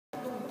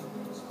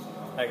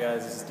Hi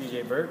guys, this is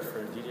DJ Bert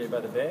for DJ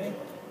by the Bay,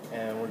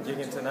 and we're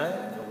gigging tonight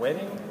at a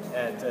wedding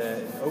at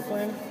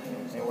Oakland,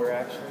 and we're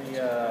actually,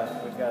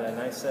 we've got a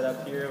nice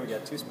setup here. We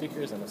got 2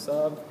 speakers and a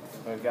sub,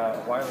 and we've got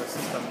a wireless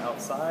system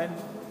outside,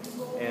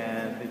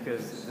 and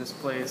because this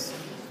place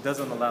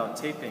doesn't allow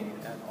taping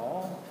at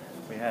all,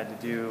 we had to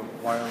do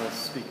wireless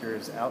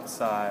speakers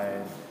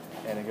outside,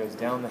 and it goes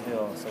down the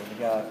hill. So we've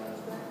got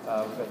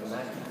the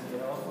Mackie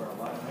DL for a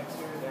live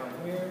mixer down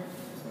here,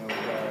 and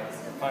we've got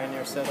the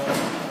Pioneer setup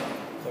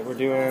that we're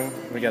doing.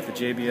 We got the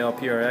JBL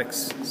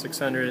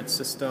PRX600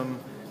 system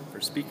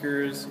for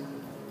speakers,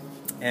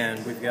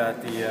 and we've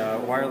got the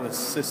wireless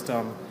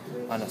system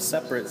on a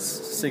separate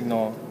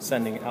signal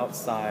sending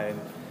outside.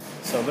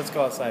 So let's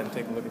go outside and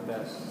take a look at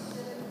that.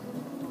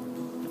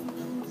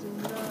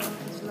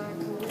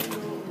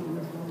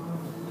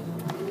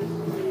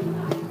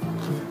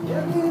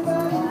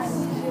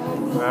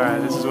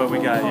 Alright, this is what we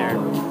got here.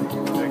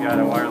 We got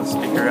a wireless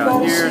speaker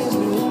out here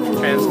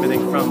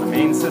transmitting from the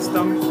main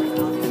system,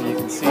 and you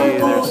can see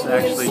there's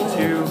actually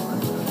there's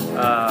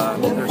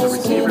a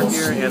receiver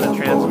here and a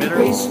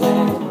transmitter.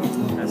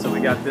 And so we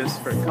got this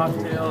for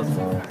cocktails,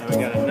 and we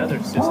got another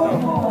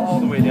system all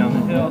the way down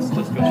the hill, so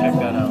let's go check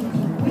that out.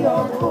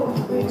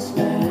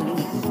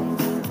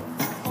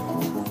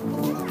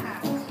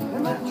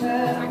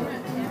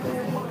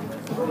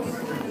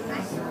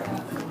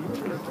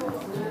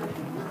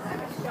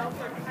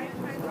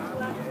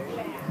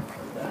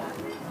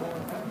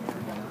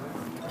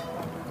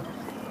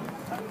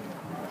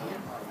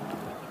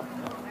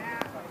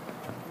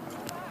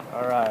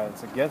 Alright,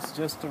 so guests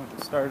just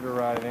started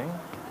arriving,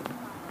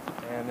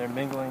 and they're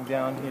mingling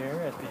down here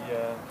at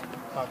the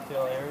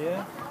cocktail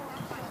area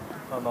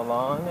on the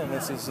lawn, and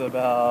this is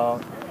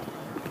about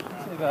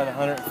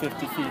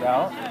 150 feet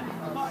out,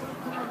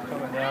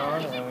 coming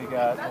down, and we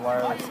got a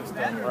wireless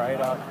system right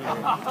out here.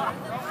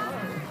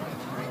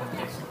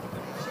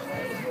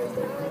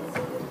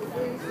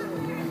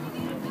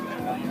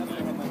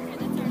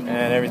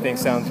 And everything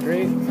sounds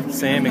great,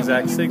 same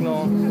exact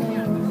signal.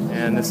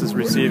 And this is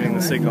receiving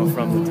the signal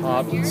from the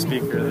top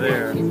speaker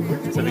there.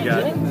 So we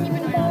got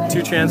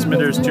 2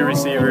 transmitters, 2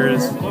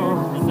 receivers,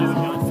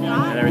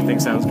 and everything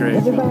sounds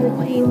great.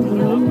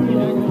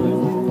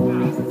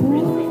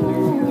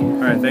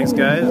 Alright, thanks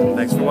guys, and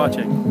thanks for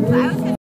watching.